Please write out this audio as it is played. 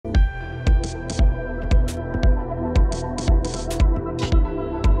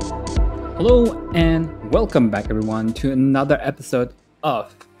Hello and welcome back everyone to another episode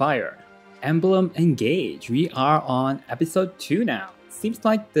of Fire Emblem Engage. We are on episode 2 now. Seems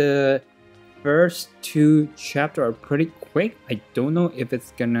like the first two chapters are pretty quick. I don't know if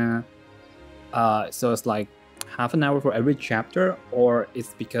it's gonna so it's like half an hour for every chapter, or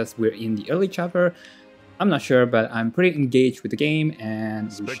it's because we're in the early chapter. I'm not sure, but I'm pretty engaged with the game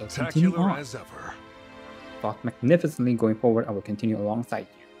and we shall continue on. As ever. Fought magnificently going forward. I will continue alongside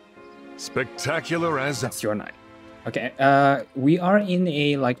you. Spectacular as That's your night. Okay, we are in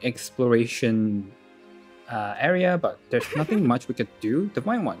a like exploration area, but there's nothing much we could do.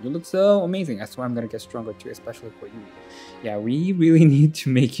 Divine One, you look so amazing. That's why I'm gonna get stronger too, especially for you. Yeah, we really need to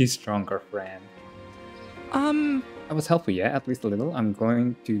make you stronger, friend. I was helpful, yeah, at least a little. I'm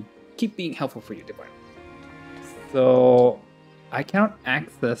going to keep being helpful for you, Divine. So I cannot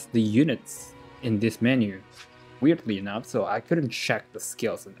access the units in this menu, weirdly enough, so I couldn't check the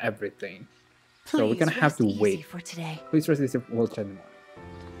skills and everything. So we're gonna have to wait for today. Please rest easy. We'll check them out.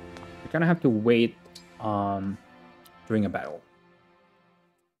 We're gonna have to wait during a battle.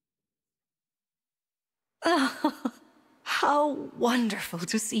 Oh, how wonderful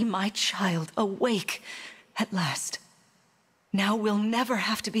to see my child awake at last. Now we'll never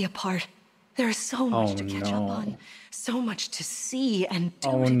have to be apart. There is so much to catch up on, so much to see and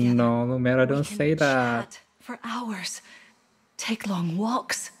do together. Oh no, Lumera, don't say that. Chat for hours, take long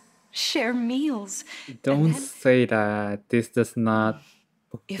walks, share meals. Don't say that. This does not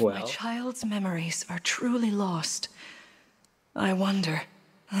look If well. my child's memories are truly lost, I wonder.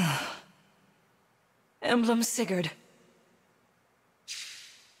 Emblem Sigurd.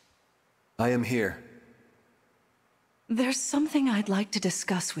 I am here. There's something I'd like to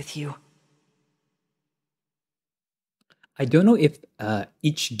discuss with you. I don't know if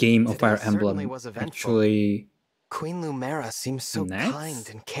each game of Fire Emblem certainly was eventful. actually... Queen Lumera seems so Next? kind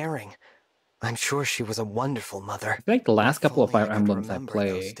and caring. I'm sure she was a wonderful mother. I feel like the last couple of If only Fire I could Emblems I remember play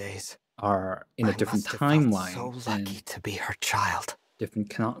those days. are in a I different must have felt timeline so and lucky to be her child. different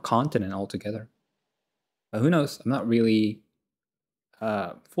continent altogether. But who knows? I'm not really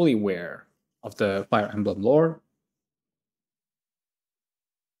fully aware of the Fire Emblem lore.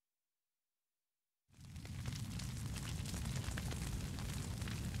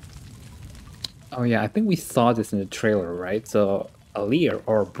 Oh yeah, I think we saw this in the trailer, right? So Alear,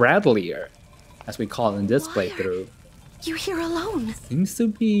 or Bradlear, as we call it in this Why playthrough, You here alone? seems to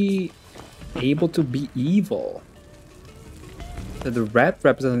be able to be evil. So the red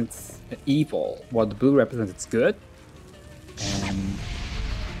represents evil, while the blue represents good. And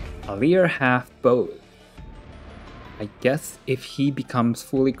Alear have both. I guess if he becomes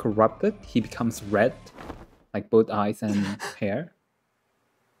fully corrupted, he becomes red, like both eyes and hair.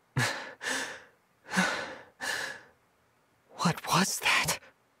 What was that?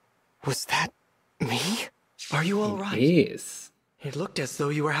 Was that me? Are you all right? Is. It looked as though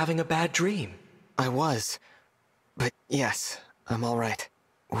you were having a bad dream. I was. But yes, I'm all right.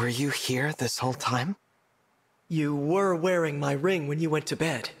 Were you here this whole time? You were wearing my ring when you went to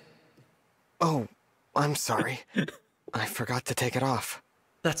bed. Oh, I'm sorry. I forgot to take it off.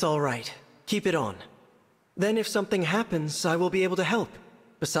 That's all right. Keep it on. Then if something happens, I will be able to help.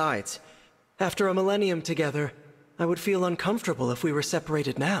 Besides, after a millennium together, I would feel uncomfortable if we were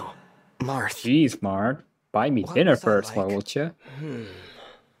separated now. Marth, Jeez, Mart. Buy me What dinner was I first, like? won't you?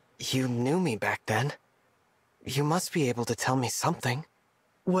 you knew me back then. You must be able to tell me something.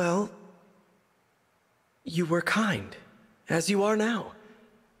 Well, you were kind, as you are now.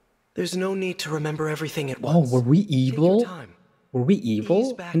 There's no need to remember everything at Oh, once. were we Take your evil? time. Were we Ease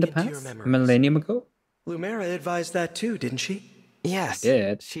evil back in the into your past? A memories. millennium ago? Lumera advised that too, didn't she? Yes,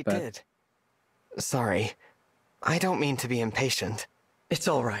 did, she but- did. Sorry. I don't mean to be impatient. It's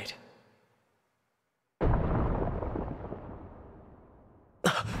all right.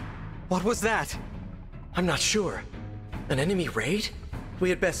 What was that? I'm not sure. An enemy raid? We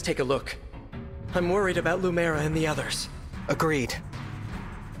had best take a look. I'm worried about Lumera and the others. Agreed.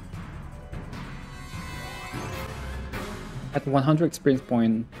 At 100 experience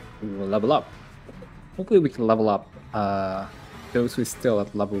point, we will level up. Hopefully we can level up those who are still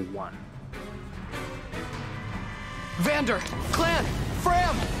at level 1. Vander! Clan!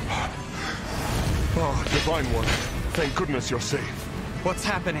 Fram! Oh, Divine One. Thank goodness you're safe. What's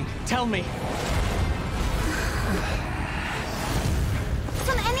happening? Tell me!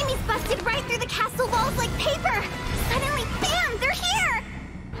 Some enemies busted right through the castle walls like paper! Suddenly, bam! They're here!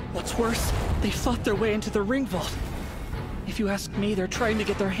 What's worse, they fought their way into the ring vault. If you ask me, they're trying to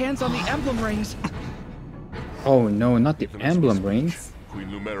get their hands on the Emblem Rings. Oh no, not the Emblem Rings. Queen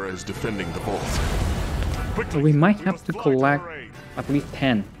Lumera is defending the vault. Quickly, We might have must to fly collect her aid. at least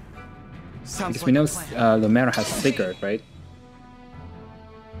 10. Because we know Lumera has Sigurd, right?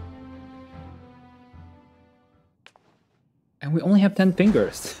 And we only have 10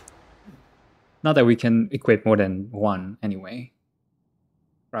 fingers. Not that we can equip more than one anyway.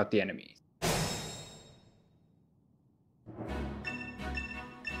 Throughout the enemies.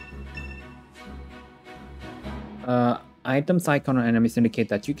 Items icon on enemies indicate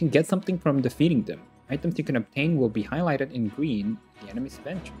that you can get something from defeating them. Items you can obtain will be highlighted in green in the enemy's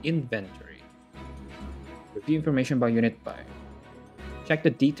inventory. Review information about unit by. Check the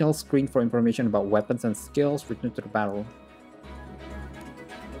details screen for information about weapons and skills. Return to the battle.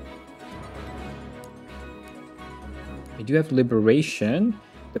 We do have Liberation.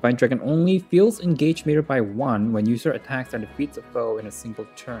 Divine Dragon only feels engaged meter by 1 when user attacks and defeats a foe in a single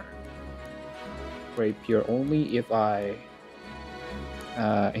turn. Rapier only if I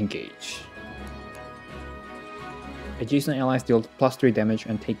engage. Adjacent allies deal +3 damage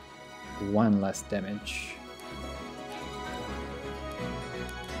and take 1 less damage.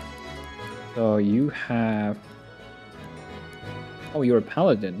 So you have... Oh, you're a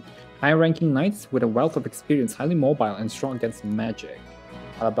paladin. High-ranking knights with a wealth of experience, highly mobile and strong against magic.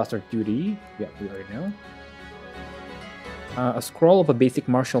 Alabaster duty, yeah, we already know. A scroll of a basic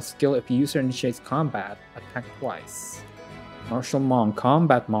martial skill. If the user initiates combat, attack twice. Martial monk,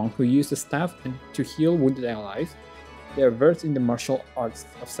 combat monk who uses staff to heal wounded allies. They are versed in the martial arts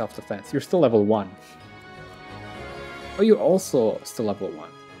of self-defense. You're still level 1. Oh, you're also still level 1.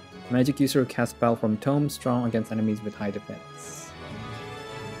 Magic user who casts spell from tome, strong against enemies with high defense.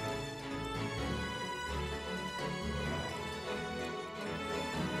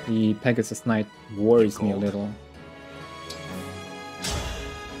 The Pegasus Knight worries me a little.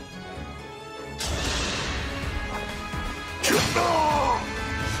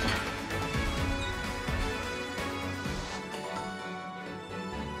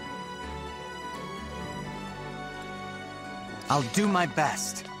 I'll do my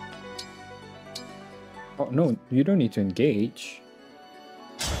best. Oh no, you don't need to engage.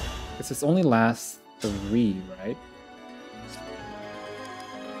 This only lasts 3, right?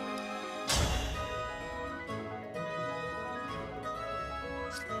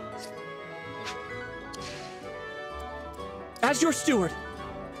 As your steward.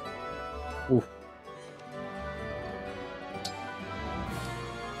 Ooh.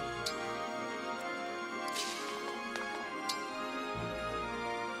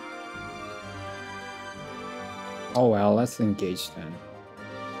 Oh well, let's engage then.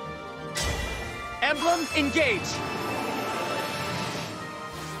 Emblem Engage!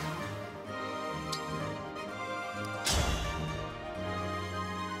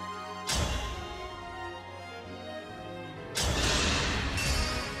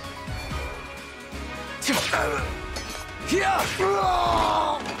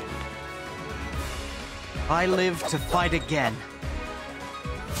 I live to fight again.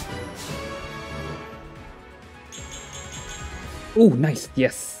 Oh, nice.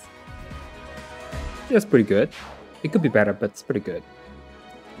 Yes. That's pretty good. It could be better, but it's pretty good.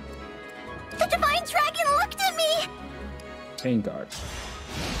 The Divine Dragon looked at me! Pain guard.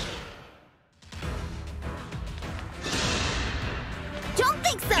 Don't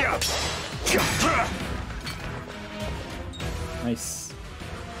think so! Nice.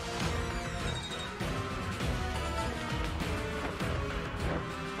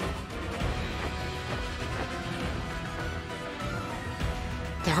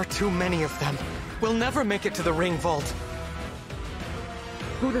 There are too many of them. We'll never make it to the ring vault.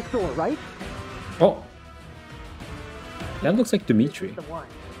 Through the door, right? Oh. That looks like Dimitri.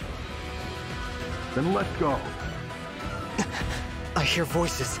 Then let's go. I hear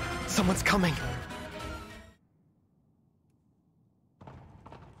voices. Someone's coming.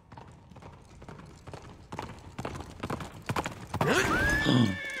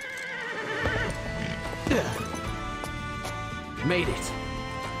 Made it.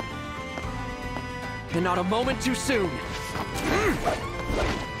 And not a moment too soon.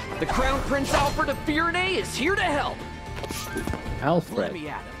 The Crown Prince Alfred of Firenze is here to help. Alfred. Let me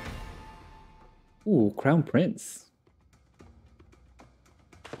at him. Ooh, Crown Prince.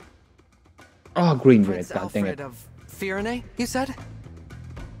 Oh, green grenade, Prince god dang it. Alfred of Firenze, you said?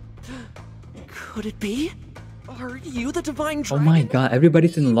 Could it be? Are you the Divine Oh Dragon? my god,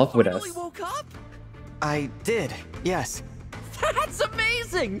 everybody's in love with us. Finally woke up? I did, yes. That's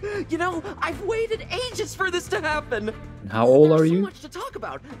amazing! You know, I've waited ages for this to happen. How old There's are so you? much to talk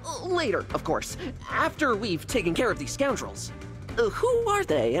about. Later, of course. After we've taken care of these scoundrels. Who are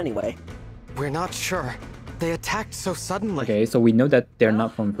they, anyway? We're not sure. They attacked so suddenly. Okay, so we know that they're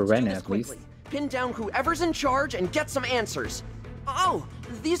not from Let's do Firenze this at least. quickly. Pin down whoever's in charge and get some answers. Oh,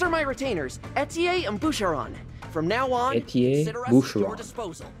 these are my retainers, Etier and Boucheron. From now on, Etier, consider us at your Boucheron.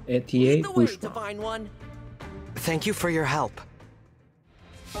 disposal. Etier, Lead the way, Boucheron. Divine One. Thank you for your help.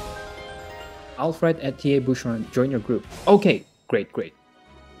 Alfred, Etier, Boucheron, join your group. Okay, great, great.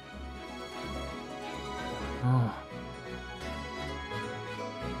 Oh.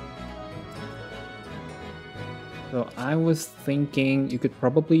 So I was thinking you could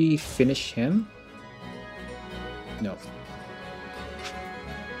probably finish him. No.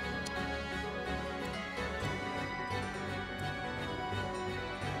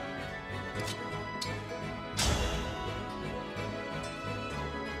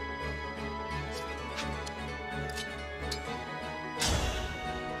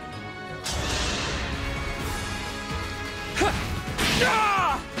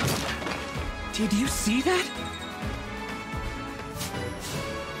 Did you see that?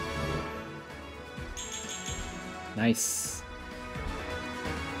 Nice.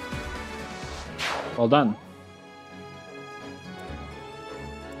 Well done.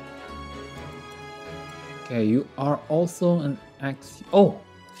 Okay, you are also an ax. Oh,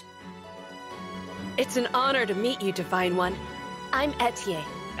 It's an honor to meet you, Divine One. I'm Etier.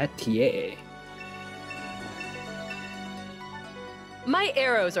 Etier. My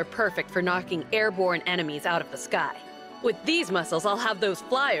arrows are perfect for knocking airborne enemies out of the sky. With these muscles, I'll have those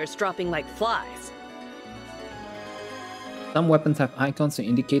flyers dropping like flies. Some weapons have icons to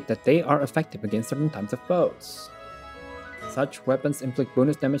indicate that they are effective against certain types of foes. Such weapons inflict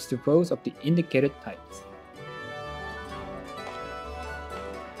bonus damage to foes of the indicated types.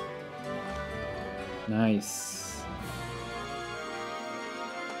 Nice.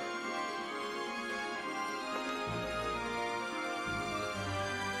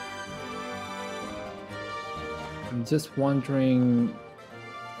 I'm just wondering.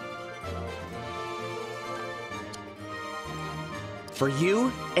 For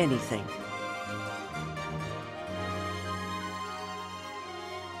you, anything.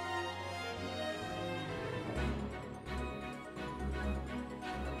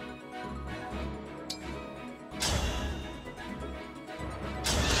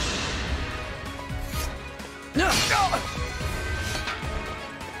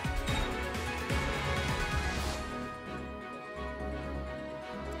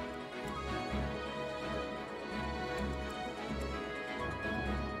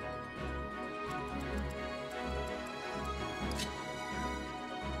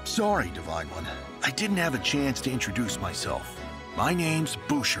 Sorry, Divine One. I didn't have a chance to introduce myself. My name's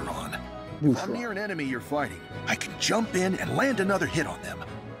Boucheron. If I'm near an enemy you're fighting, I can jump in and land another hit on them.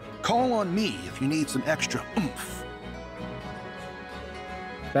 Call on me if you need some extra oomph.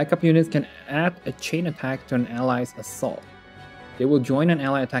 Backup units can add a chain attack to an ally's assault. They will join an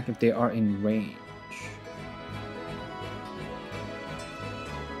ally attack if they are in range.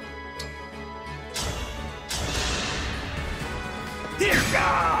 Dear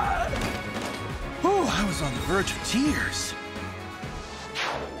God! Oh, I was on the verge of tears.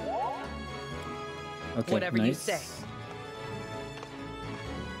 Okay, Whatever nice. you say.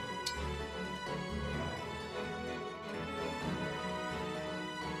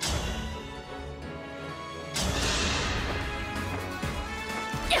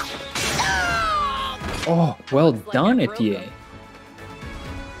 Oh, well done, Etier.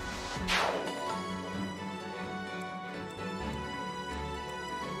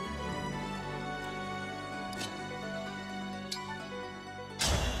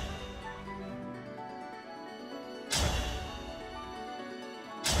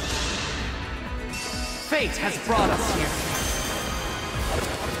 Fate has brought us here.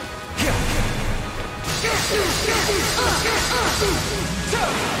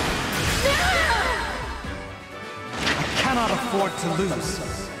 I cannot afford to lose.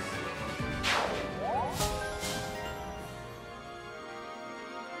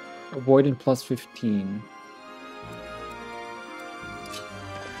 Avoiding plus 15.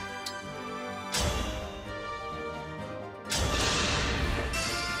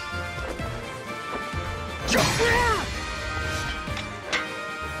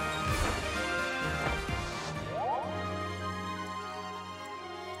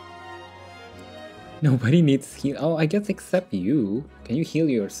 Nobody needs heal. Oh, I guess except you. Can you heal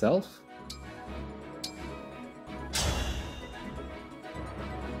yourself?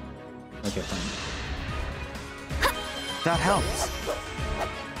 Okay, fine. That helps.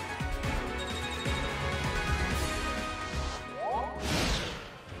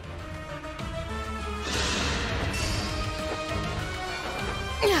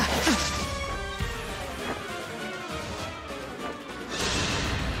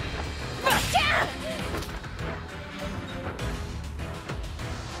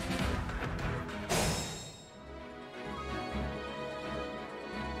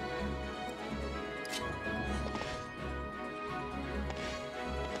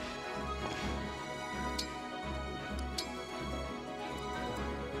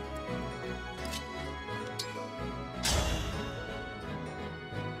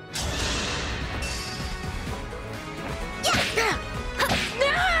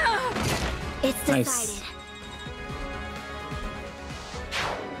 Nice.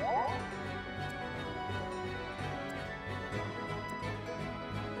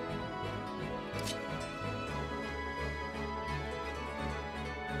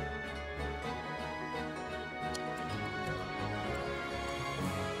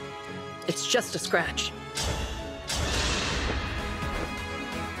 It's just a scratch.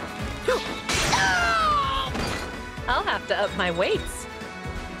 I'll have to up my weights.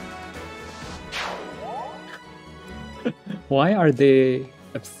 Why are they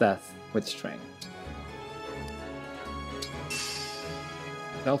obsessed with strength?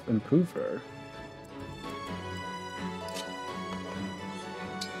 Self-improver.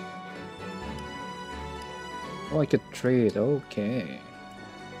 Oh, I could trade. Okay.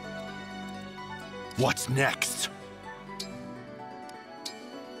 What's next?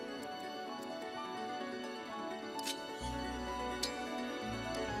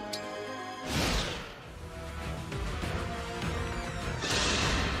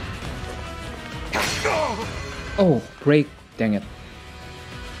 Oh, break. Dang it.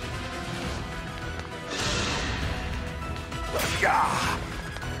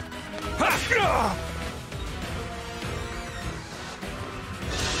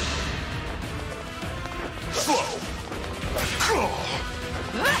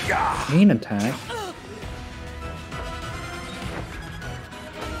 Main attack.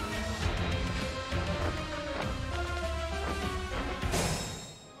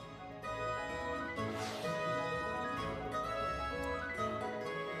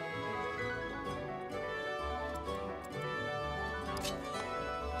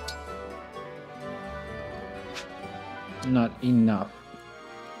 Not enough.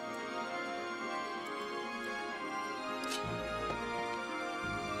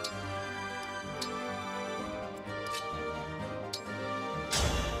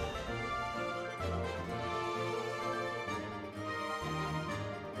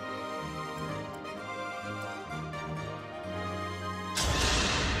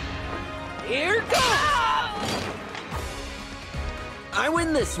 Here goes! I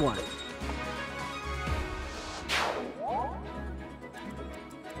win this one.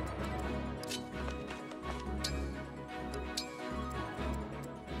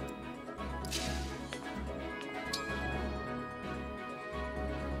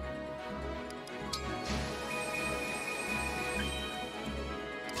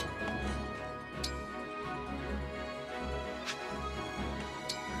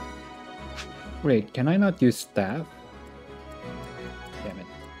 Wait, can I not use staff? Damn it.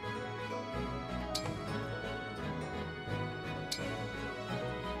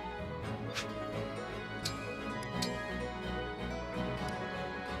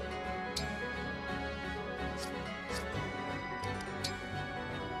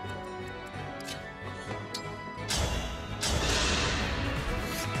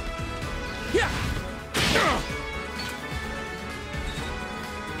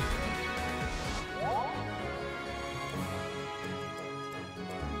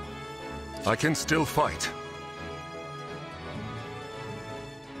 I can still fight.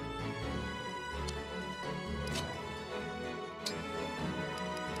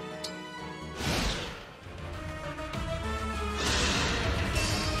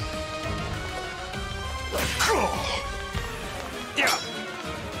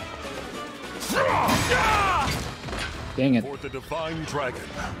 Dang it. For the divine dragon.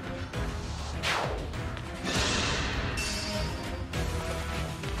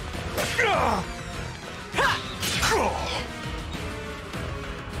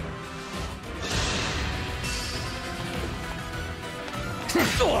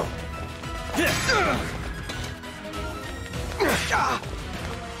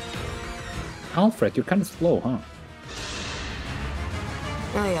 Alfred, you're kind of slow, huh?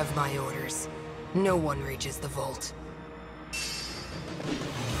 I have my orders. No one reaches the vault.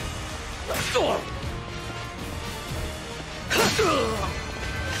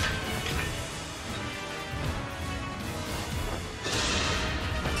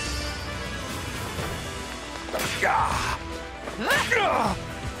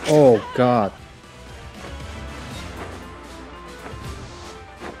 Oh god.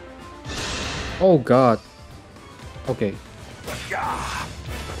 Oh god. Okay.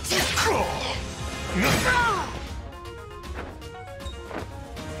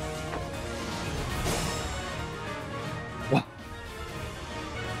 What?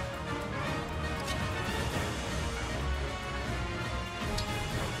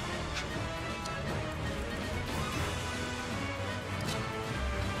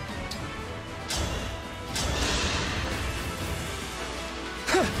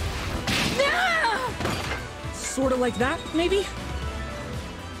 No! Sorta like that, maybe?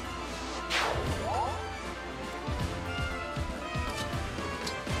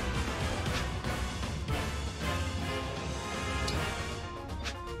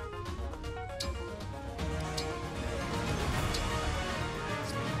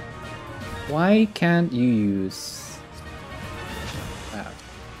 Why can't you use that?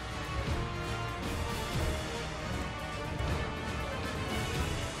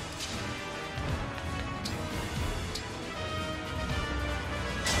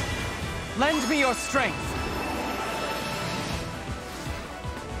 Lend me your strength.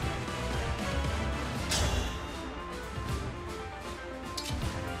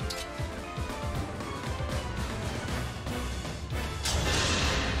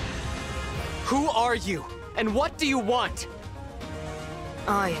 Who are you? And what do you want?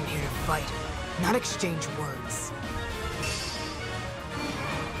 I am here to fight, not exchange words.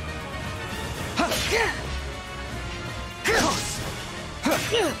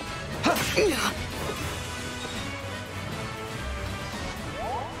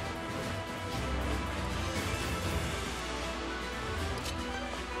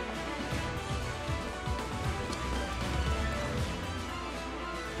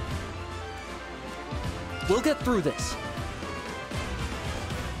 We'll get through this.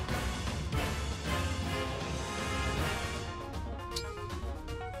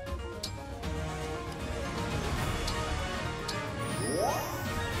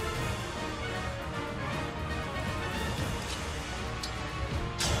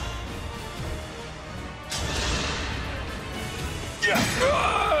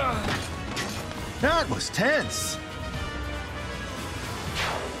 That was tense.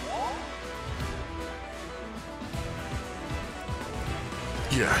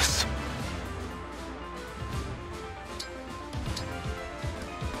 Yes.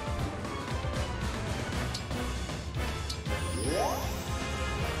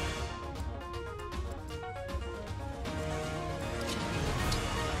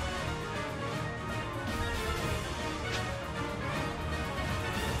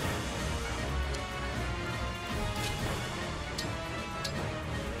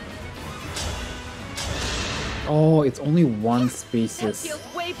 Oh, it's only one That species.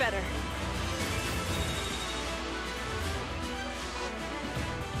 feels way better.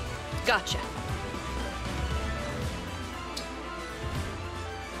 Gotcha.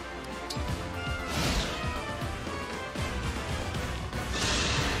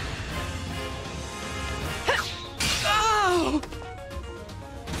 Oh!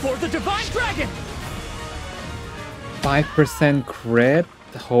 For the Divine Dragon! 5% crit?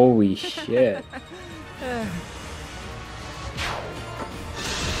 Holy shit.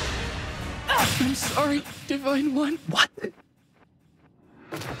 I'm sorry, Divine One. What?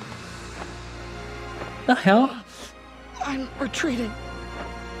 The hell? I'm retreating.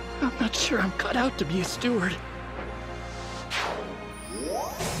 I'm not sure I'm cut out to be a steward.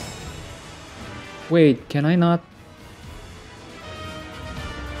 Wait, can I not?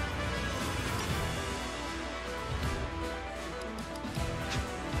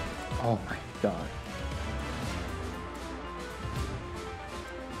 Oh my god.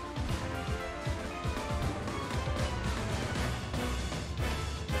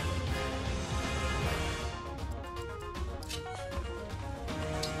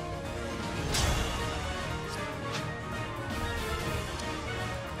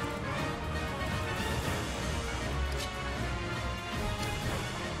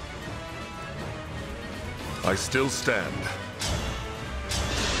 I still stand.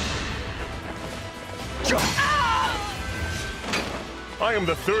 I am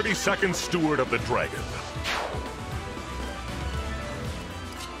the 32nd Steward of the Dragon.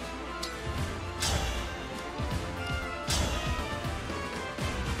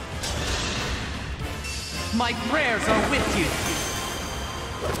 My prayers are with you.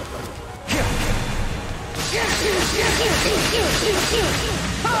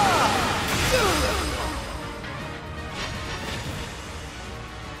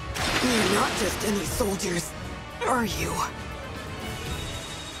 You're not just any soldiers, are you?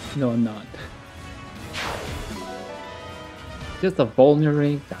 No, I'm not. Just a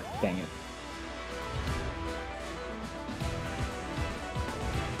vulnerary. God dang it.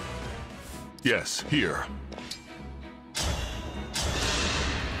 Yes, here.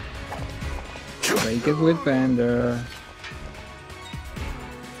 Break it with Vander.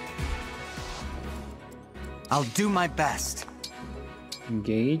 I'll do my best.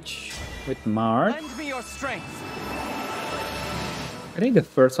 Engage with Mark. Lend me your strength. I think the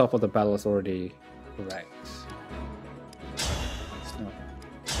first half of the battle is already correct. So.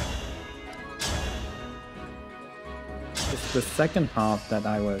 It's the second half that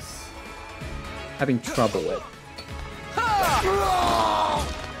I was having trouble with.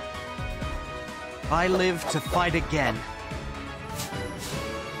 I live to fight again.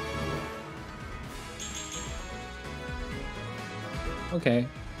 Okay.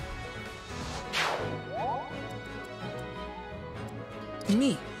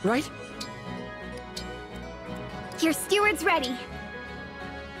 Me, right? Your steward's ready.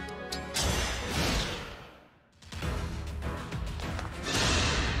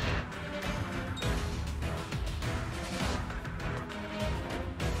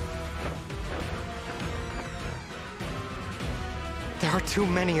 There are too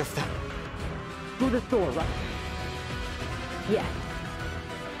many of them. Through the door, right? Yeah.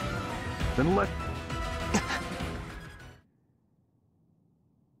 Then let...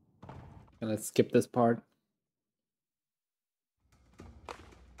 Let's skip this part.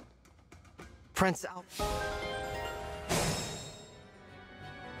 Prince Al...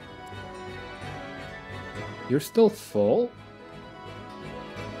 You're still full?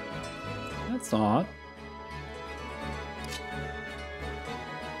 That's odd.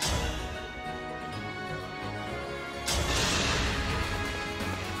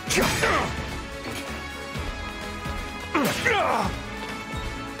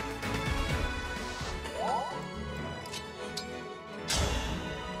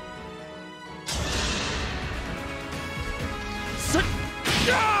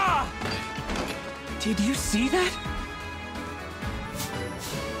 Did you see that?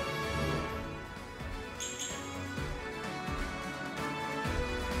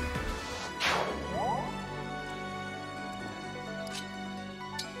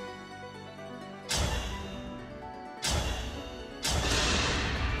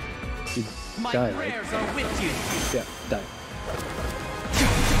 My die, prayers right? Are with you. Yeah, die.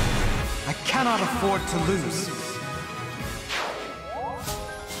 I cannot afford to lose.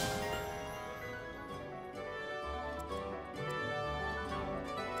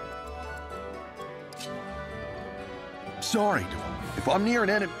 Sorry, if I'm near an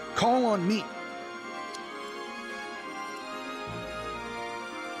enemy, call on me.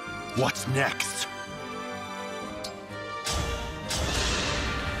 What's next?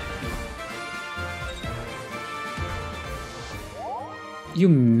 You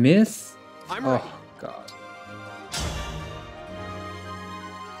miss? I'm oh ready. God.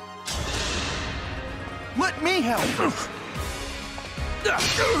 Let me help.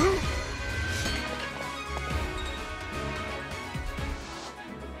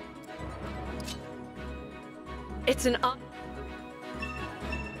 It's an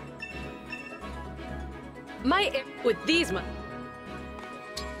my with these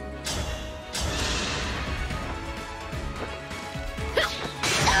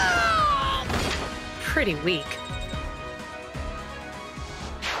pretty weak.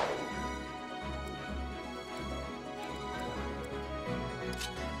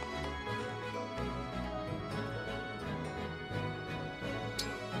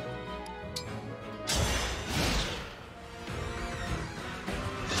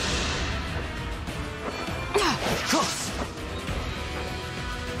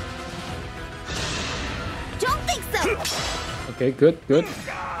 Don't think so. Okay, good, good.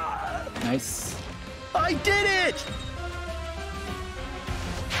 Nice. I did it!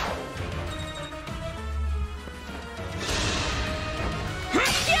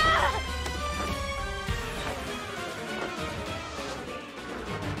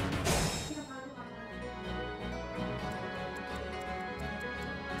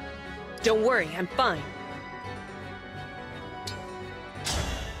 Don't worry, I'm fine.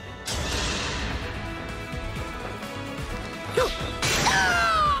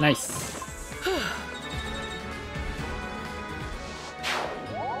 Nice.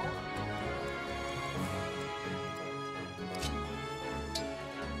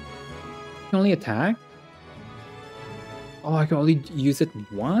 Can only attack? Oh, I can only use it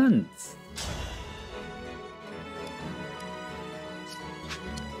once.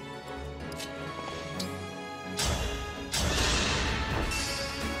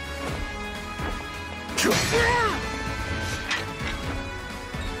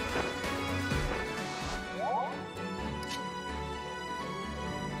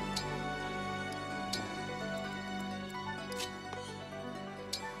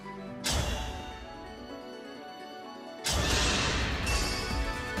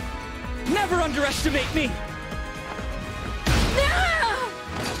 Never underestimate me!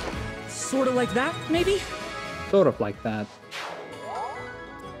 Sort of like that, maybe? Sort of like that.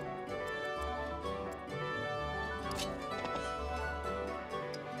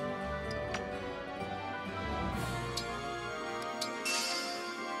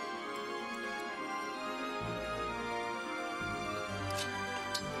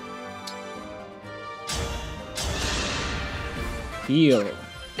 Heal.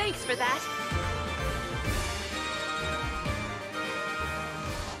 Thanks for that.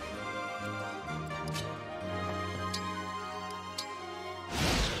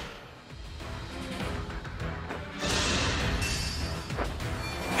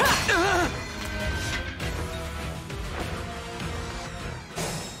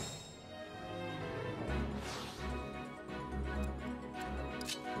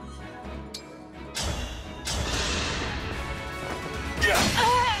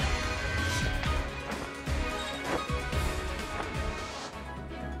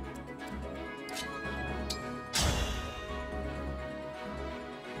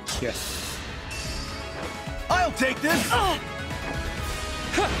 Yes. I'll take this.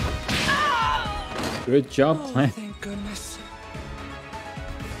 Good job, plan. Thank goodness.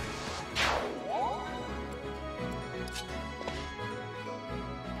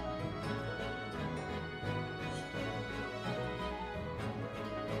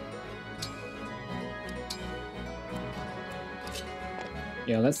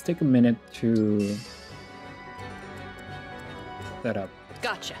 Yeah, let's take a minute to set up.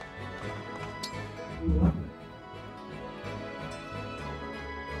 Gotcha.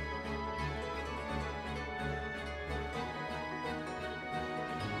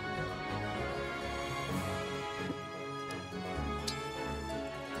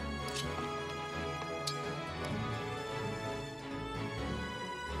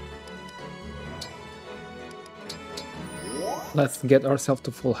 Let's get ourselves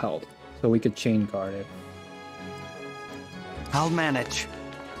to full health so we could chain guard it. I'll manage.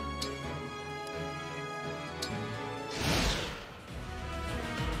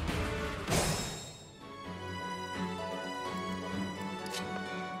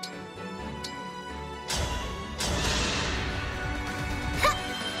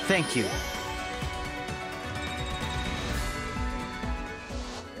 Thank you.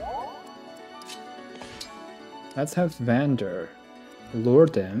 Let's have Vander lure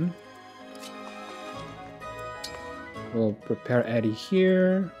them. We'll prepare Eddie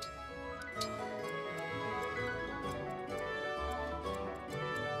here.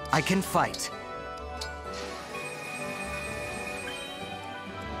 I can fight.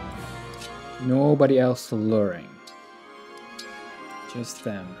 Nobody else luring. Just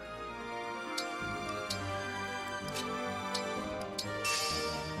them.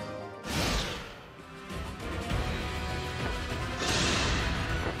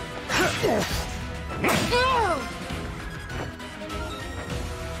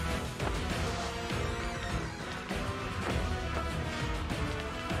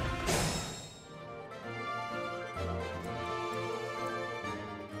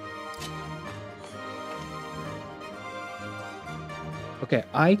 Okay,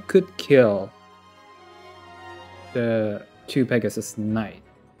 I could kill the 2 Pegasus Knight,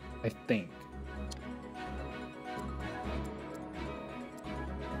 I think.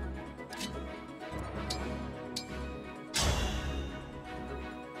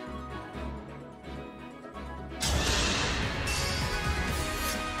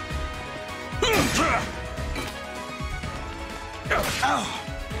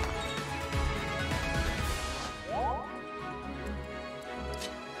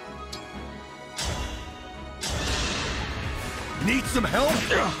 Need some help?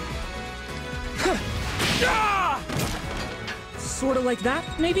 Sort of like that,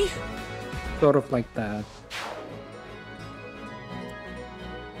 maybe? Sort of like that.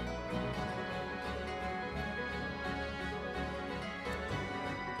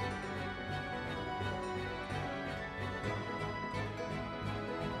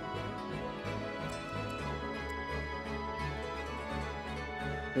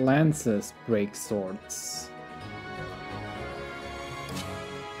 Lances break swords.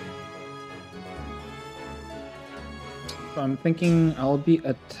 So I'm thinking I'll be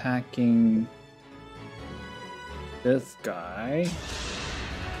attacking this guy.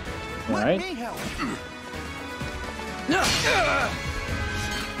 Right?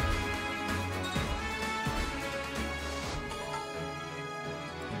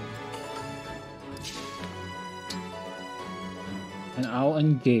 And I'll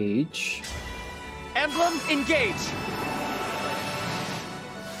engage. Emblem Engage!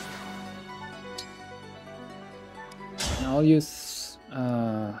 And I'll use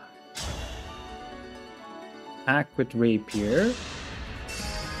attack with rapier.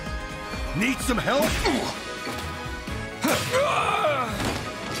 Need some help?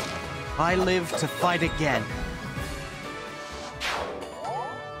 I live to fight again.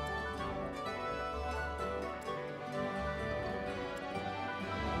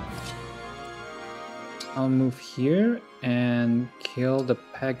 I'll move here and kill the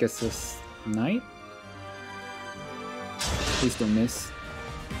Pegasus Knight. Please don't miss.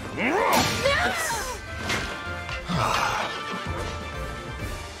 Yes.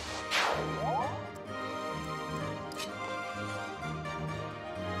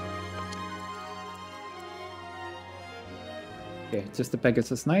 Okay, just the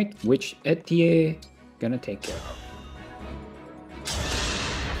Pegasus Knight, which Etier gonna take care of.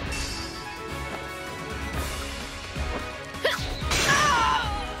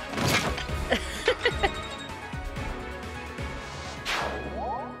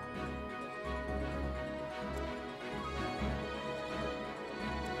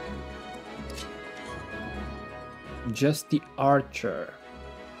 Just the archer.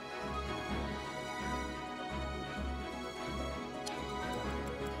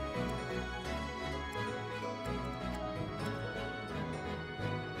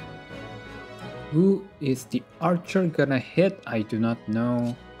 Who is the archer gonna hit? I do not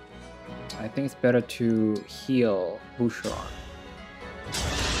know. I think it's better to heal Boucheron.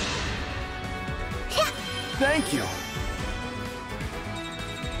 Thank you.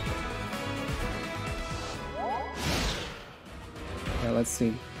 Yeah, let's see.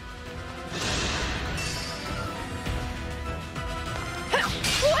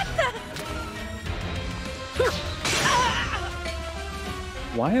 What the?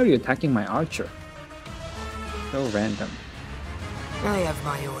 Why are you attacking my archer? So random. I have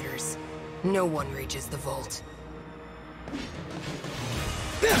my orders. No one reaches the vault.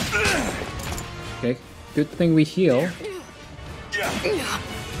 Okay, good thing we heal.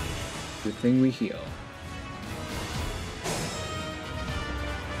 Good thing we heal.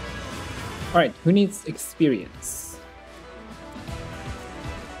 Alright, who needs experience?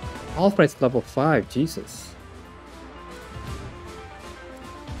 Alfred's level 5, Jesus.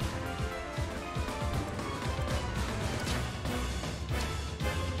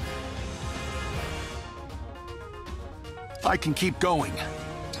 I can keep going.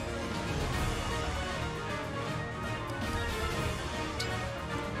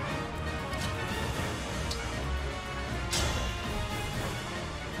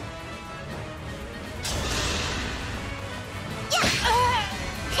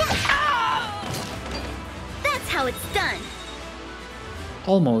 That's how it's done.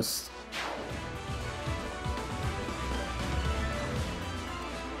 Almost.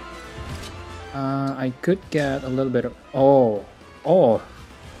 I could get a little bit of... Oh.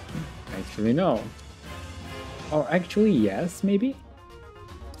 Actually, no. Or actually, yes, maybe?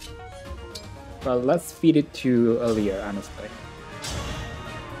 Well, let's feed it to Alear, honestly.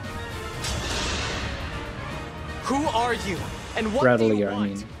 Who are you? And what do you Alear,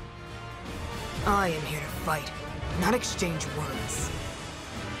 want? I mean. I am here to fight, not exchange words.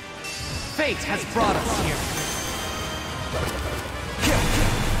 Fate has brought us here.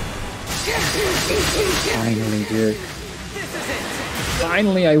 Finally, dude.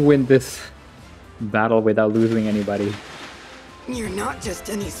 Finally, I win this battle without losing anybody. You're not just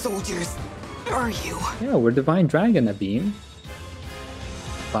any soldiers, are you? Yeah, we're Divine Dragon, a beam.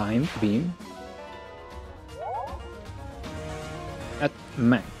 Fine, beam. At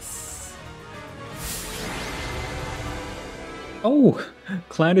max. Oh!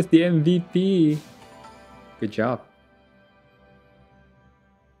 Clan is the MVP! Good job.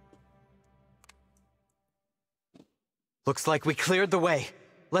 Looks like we cleared the way.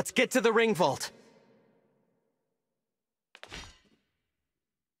 Let's get to the ring vault.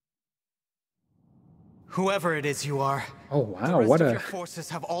 Whoever it is you are. Oh wow, the rest what of a... your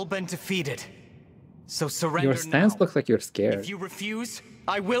forces have all been defeated. So surrender Your stance now. looks like you're scared. If you refuse,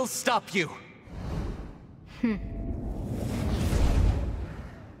 I will stop you.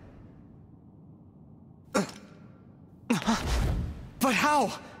 But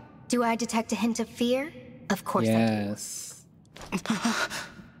how? Do I detect a hint of fear? Of course Yes.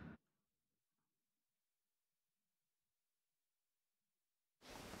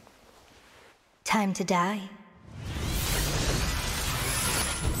 Time to die.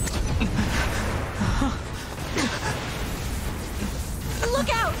 Look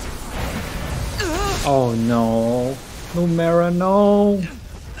out! Oh no. Numera, no!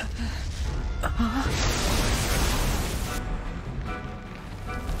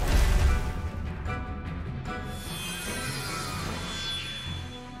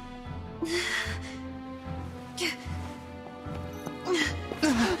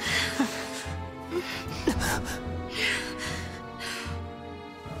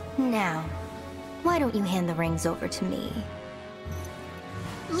 Now, why don't you hand the rings over to me?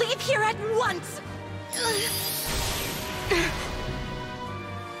 Leave here at once!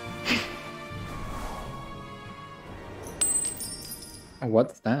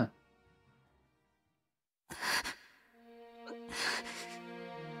 What's that?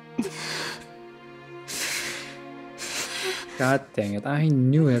 God dang it, I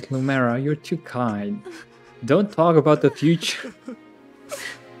knew it, Lumera, you're too kind. Don't talk about the future.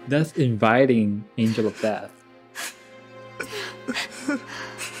 That's inviting Angel of Death.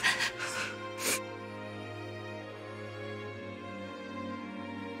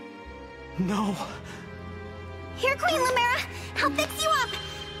 No. Here, Queen Lumera, I'll fix you up.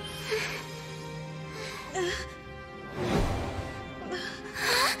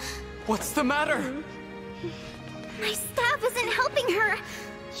 What's the matter? My staff isn't helping her.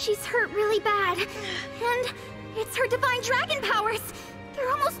 She's hurt really bad. And it's her divine dragon powers. They're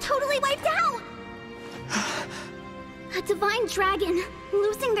almost totally wiped out. A divine dragon,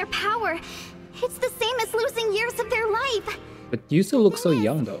 losing their power. It's the same as losing years of their life. But you still look so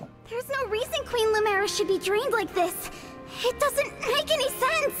young though. There's no reason Queen Lumera should be drained like this. It doesn't make any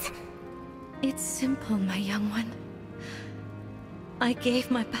sense. It's simple, my young one. I gave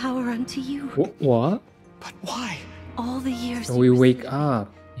my power unto you. What? But why? All the years So we wake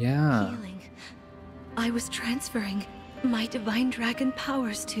up. Yeah. healing, I was transferring my divine dragon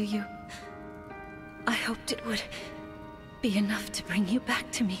powers to you. I hoped it would be enough to bring you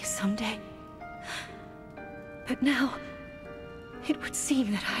back to me someday. But now, it would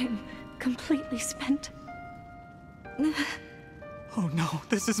seem that I am completely spent. Oh no,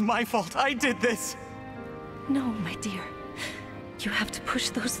 this is my fault. I did this. No, my dear. You have to push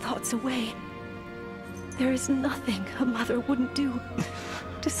those thoughts away. There is nothing a mother wouldn't do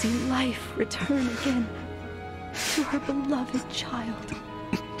to see life return again to her beloved child.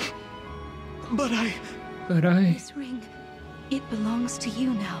 But I... This ring, it belongs to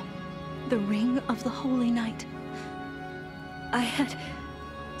you now. The ring of the Holy Night. I had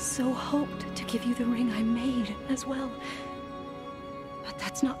so hoped to give you the ring I made as well. But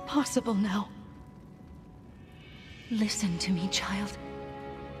that's not possible now. Listen to me, child.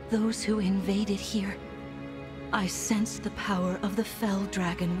 Those who invaded here, I sensed the power of the Fell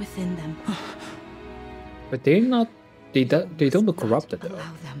Dragon within them. But they're not. They don't look corrupted though.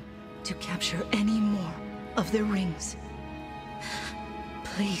 Allow them to capture any more of the rings.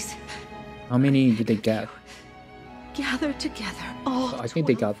 Please. How many did they get? Gather together all. I think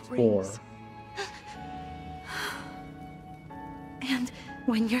they got 4. And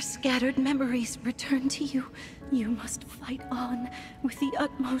when your scattered memories return to you, you must fight on with the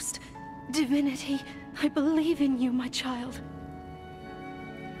utmost divinity. I believe in you, my child.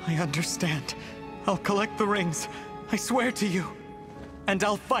 I understand. I'll collect the rings. I swear to you. And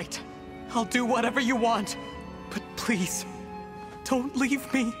I'll fight. I'll do whatever you want. But please, don't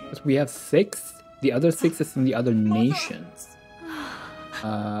leave me. We have 6. The other 6 is in the other nations.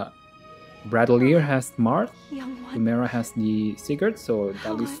 Alear has Marth. Lumera has the Sigurd, so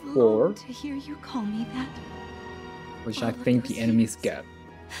that leaves 4. To hear you call me that. Which I think the enemies get.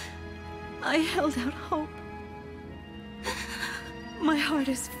 I held out hope. My heart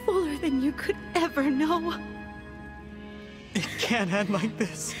is fuller than you could ever know. It can't end like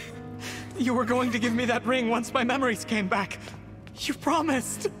this. You were going to give me that ring once my memories came back. You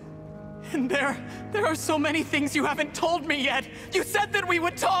promised. And there are so many things you haven't told me yet. You said that we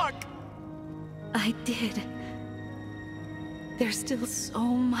would talk. I did. There's still so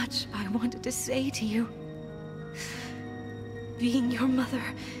much I wanted to say to you. Being your mother,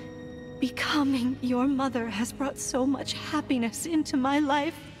 becoming your mother has brought so much happiness into my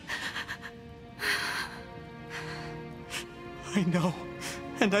life. I know,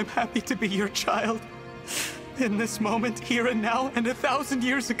 and I'm happy to be your child. In this moment, here and now, and 1,000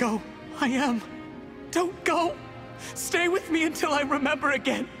 years ago, I am. Don't go. Stay with me until I remember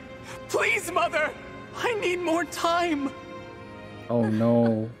again. Please, Mother. I need more time. Oh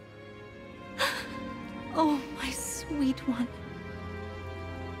no. Oh, my sweet one.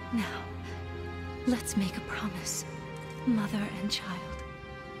 Now, let's make a promise. Mother and child.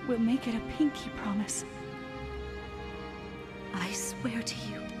 We'll make it a pinky promise. I swear to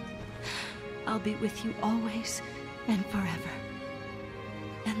you, I'll be with you always and forever.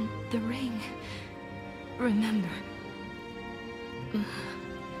 And the ring, remember,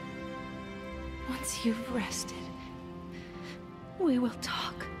 once you've rested, we will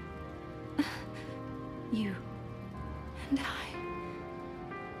talk. You and I.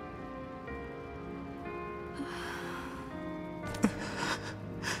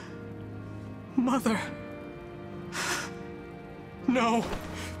 Mother. No.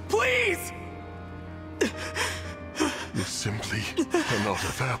 Please! This simply cannot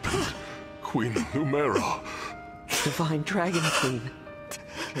have happened. Queen Lumera. Divine Dragon Queen.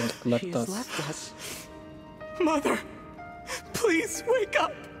 She has left She's us. left us. Mother! Please wake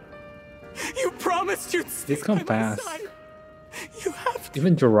up. You promised you'd stay This come by my fast. side. You have to.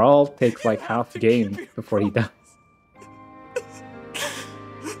 Even Geralt takes like half the game before he dies.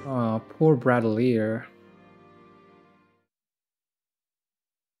 Oh, poor Alear.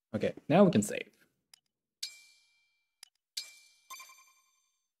 Okay, now we can save.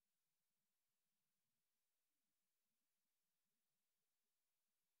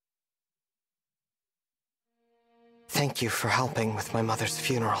 Thank you for helping with my mother's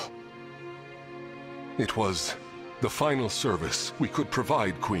funeral. It was the final service we could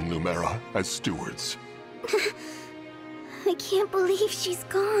provide Queen Lumera as stewards. I can't believe she's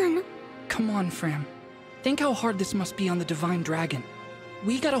gone. Come on, Fram. Think how hard this must be on the Divine Dragon.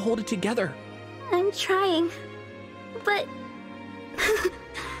 We gotta hold it together. I'm trying, but...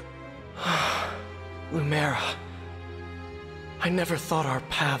 Lumera. I never thought our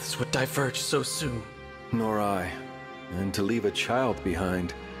paths would diverge so soon. Nor I. And to leave a child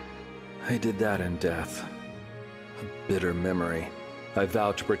behind, I did that in death. A bitter memory. I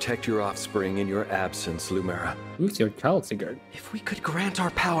vow to protect your offspring in your absence, Lumera. Who's your child, Sigurd? If we could grant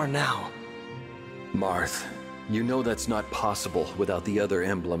our power now. Marth, you know that's not possible without the other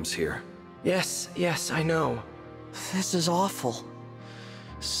emblems here. Yes, I know. This is awful.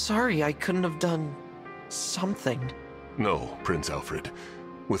 Sorry I couldn't have done something. No, Prince Alfred.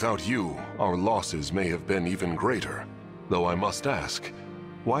 Without you, our losses may have been even greater. Though I must ask,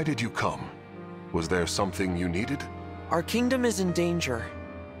 why did you come? Was there something you needed? Our kingdom is in danger.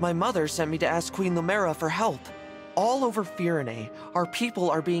 My mother sent me to ask Queen Lumera for help. All over Firene, our people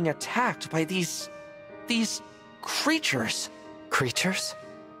are being attacked by these creatures. Creatures?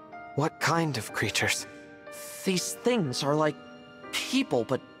 What kind of creatures? These things are like people,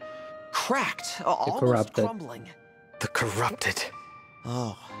 but cracked, almost corrupted. crumbling. The corrupted.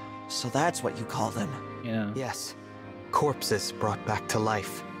 Oh, so that's what you call them. Yeah. Yes. Corpses brought back to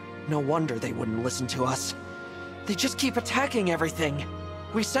life. No wonder they wouldn't listen to us. They just keep attacking everything.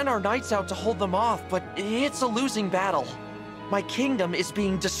 We sent our knights out to hold them off, but it's a losing battle. My kingdom is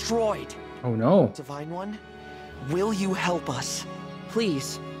being destroyed. Oh no. Divine One, will you help us?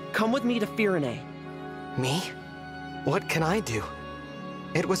 Please, come with me to Firene. Me? What can I do?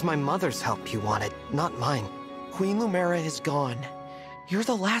 It was my mother's help you wanted, not mine. Queen Lumera is gone. You're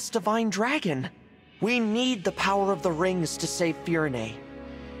the last Divine Dragon. We need the power of the rings to save Firene.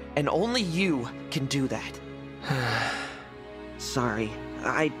 And only you can do that. Sorry,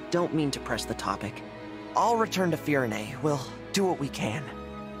 I don't mean to press the topic. I'll return to Firene. We'll do what we can.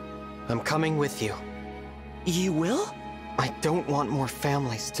 I'm coming with you. You will? I don't want more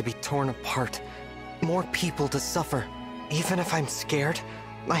families to be torn apart. More people to suffer. Even if I'm scared,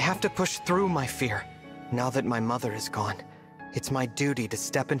 I have to push through my fear. Now that my mother is gone, it's my duty to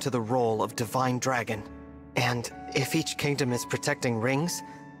step into the role of Divine Dragon. And if each kingdom is protecting rings,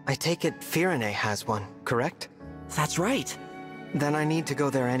 I take it Firene has one, correct? That's right. Then I need to go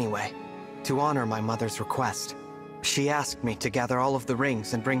there anyway, to honor my mother's request. She asked me to gather all of the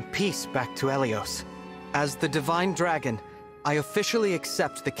rings and bring peace back to Elyos. As the Divine Dragon, I officially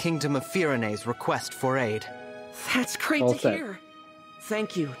accept the Kingdom of Firene's request for aid. That's great Well to said. hear.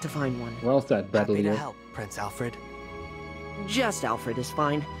 Thank you, Divine One. Well said, Happy to Alear. help, Prince Alfred. Just Alfred is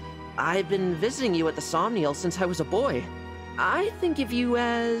fine. I've been visiting you at the Somniel since I was a boy. I think of you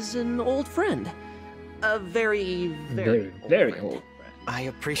as an old friend. A very Very old friend. I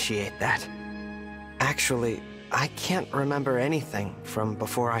appreciate that. Actually, I can't remember anything from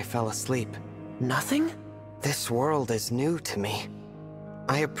before I fell asleep. Nothing? This world is new to me.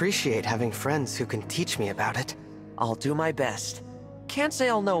 I appreciate having friends who can teach me about it. I'll do my best. Can't say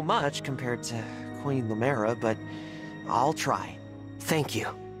I'll know much compared to Queen Lumera, but I'll try. Thank you,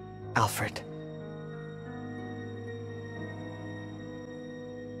 Alfred.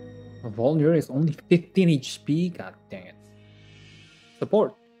 Volnir is only 15 HP, god dang it.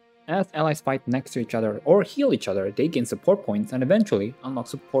 Support. As allies fight next to each other or heal each other, they gain support points and eventually unlock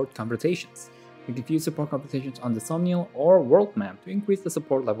support conversations. You can use support conversations on the Somniel or world map to increase the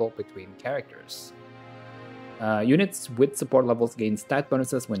support level between characters. Units with support levels gain stat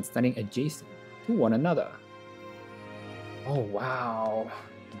bonuses when standing adjacent to one another. Oh wow,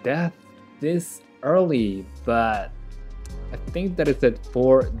 death this early, but I think that is it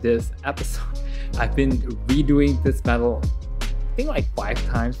for this episode. I've been redoing this battle I think like 5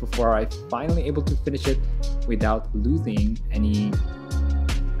 times before I finally able to finish it without losing any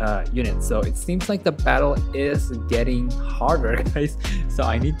units. So it seems like the battle is getting harder, guys. So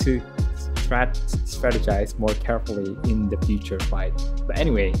I need to strategize more carefully in the future fight. But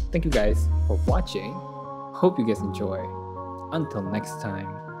anyway, thank you guys for watching. Hope you guys enjoy. Until next time,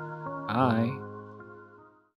 bye.